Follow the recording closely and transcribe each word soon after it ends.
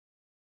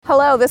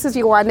Hello, this is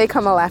Yewande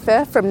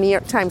Kamalefe from New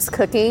York Times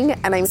Cooking,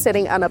 and I'm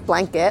sitting on a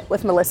blanket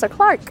with Melissa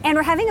Clark. And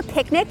we're having a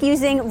picnic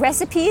using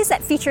recipes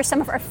that feature some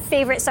of our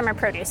favorite summer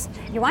produce.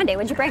 Yewande,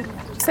 what'd you bring?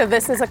 So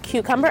this is a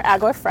cucumber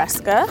agua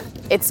fresca.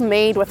 It's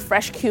made with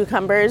fresh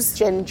cucumbers,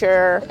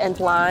 ginger, and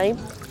lime.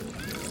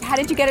 How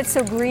did you get it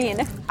so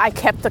green? I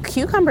kept the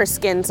cucumber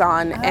skins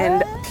on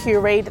and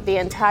pureed the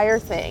entire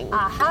thing.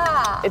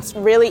 Aha! It's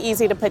really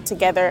easy to put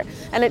together,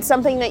 and it's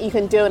something that you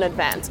can do in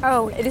advance.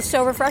 Oh, it is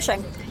so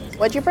refreshing.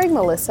 What'd you bring,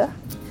 Melissa?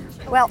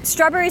 Well,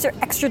 strawberries are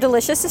extra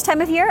delicious this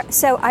time of year,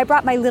 so I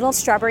brought my little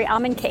strawberry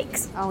almond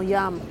cakes. Oh,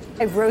 yum.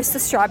 I roast the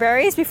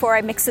strawberries before I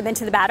mix them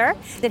into the batter.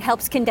 It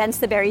helps condense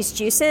the berries'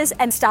 juices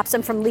and stops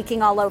them from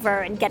leaking all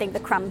over and getting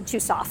the crumb too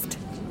soft.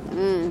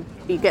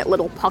 You get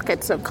little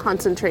pockets of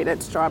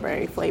concentrated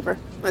strawberry flavor.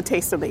 It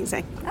tastes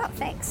amazing. Oh,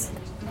 thanks.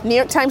 New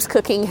York Times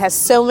Cooking has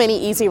so many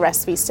easy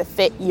recipes to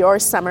fit your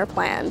summer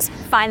plans.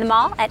 Find them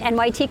all at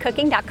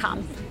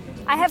nytcooking.com.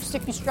 I have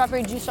sticky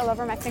strawberry juice all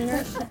over my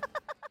fingers.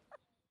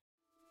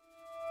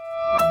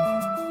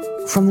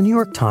 From the New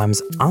York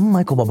Times, I'm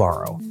Michael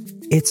Barbaro.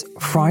 It's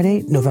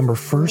Friday, November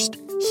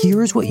 1st.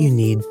 Here's what you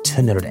need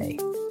to know today.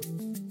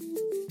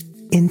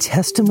 In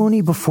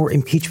testimony before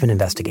impeachment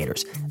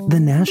investigators, the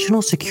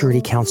National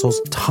Security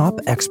Council's top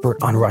expert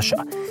on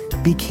Russia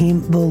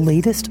became the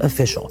latest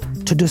official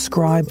to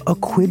describe a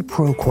quid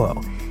pro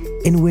quo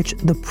in which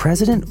the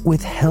president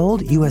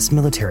withheld U.S.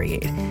 military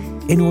aid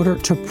in order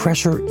to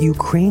pressure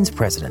Ukraine's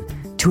president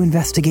to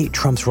investigate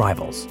Trump's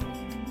rivals.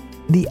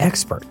 The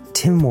expert,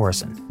 Tim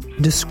Morrison,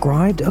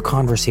 described a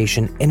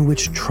conversation in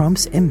which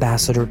Trump's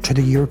ambassador to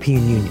the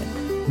European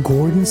Union,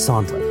 Gordon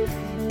Sondland,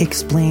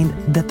 explained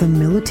that the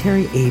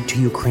military aid to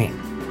Ukraine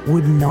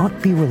would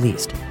not be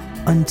released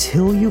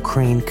until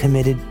Ukraine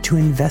committed to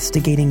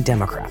investigating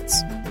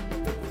Democrats.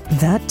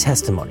 That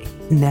testimony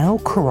now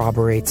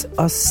corroborates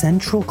a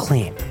central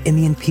claim in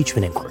the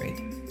impeachment inquiry.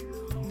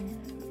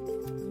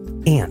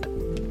 And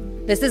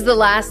this is the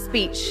last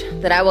speech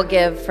that I will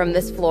give from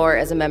this floor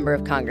as a member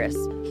of Congress.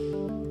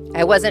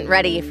 I wasn't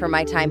ready for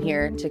my time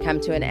here to come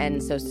to an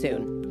end so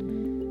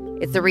soon.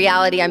 It's a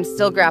reality I'm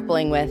still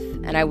grappling with,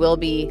 and I will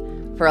be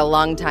for a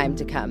long time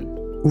to come.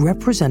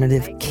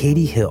 Representative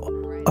Katie Hill,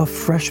 a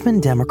freshman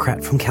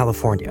Democrat from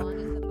California,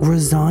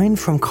 resigned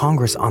from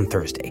Congress on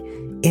Thursday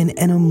in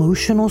an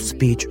emotional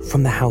speech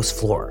from the House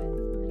floor.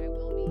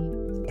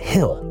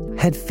 Hill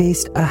had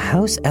faced a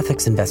House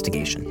ethics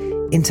investigation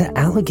into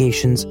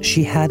allegations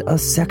she had a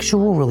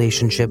sexual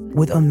relationship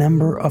with a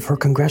member of her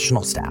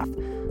congressional staff,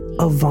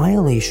 a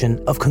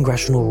violation of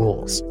congressional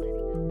rules.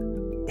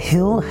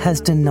 Hill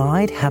has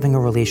denied having a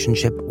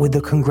relationship with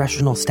the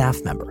congressional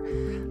staff member,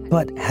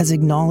 but has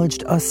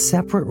acknowledged a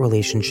separate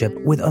relationship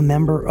with a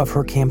member of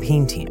her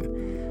campaign team,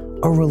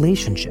 a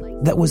relationship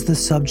that was the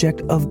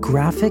subject of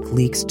graphic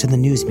leaks to the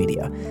news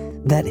media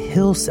that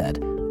Hill said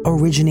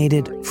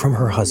originated from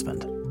her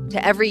husband.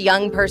 To every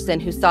young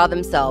person who saw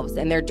themselves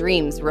and their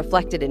dreams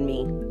reflected in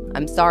me,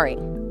 I'm sorry.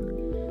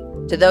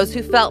 To those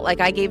who felt like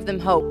I gave them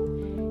hope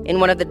in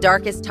one of the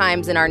darkest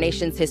times in our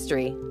nation's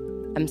history,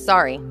 I'm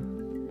sorry.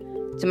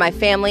 To my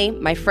family,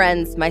 my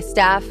friends, my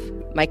staff,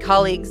 my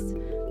colleagues,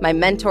 my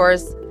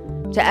mentors,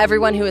 to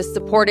everyone who has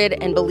supported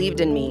and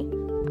believed in me,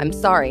 I'm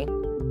sorry.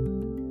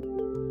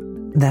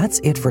 That's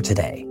it for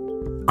today.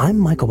 I'm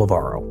Michael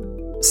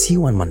Barbaro. See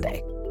you on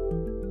Monday.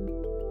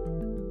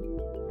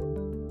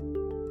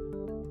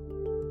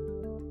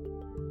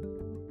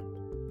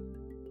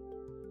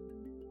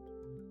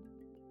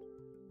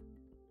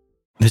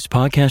 This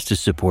podcast is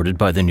supported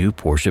by the new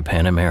Porsche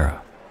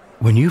Panamera.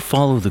 When you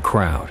follow the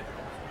crowd,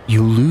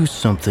 you lose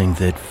something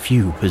that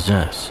few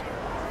possess: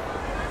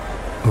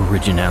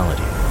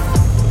 originality.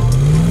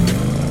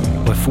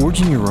 By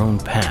forging your own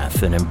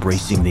path and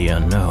embracing the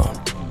unknown,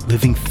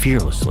 living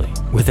fearlessly,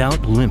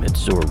 without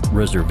limits or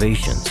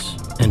reservations,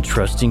 and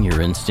trusting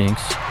your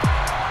instincts,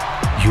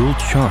 you'll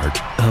chart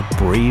a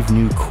brave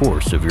new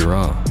course of your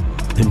own.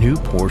 The new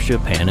Porsche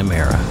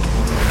Panamera.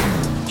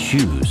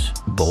 Choose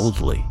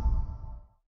boldly.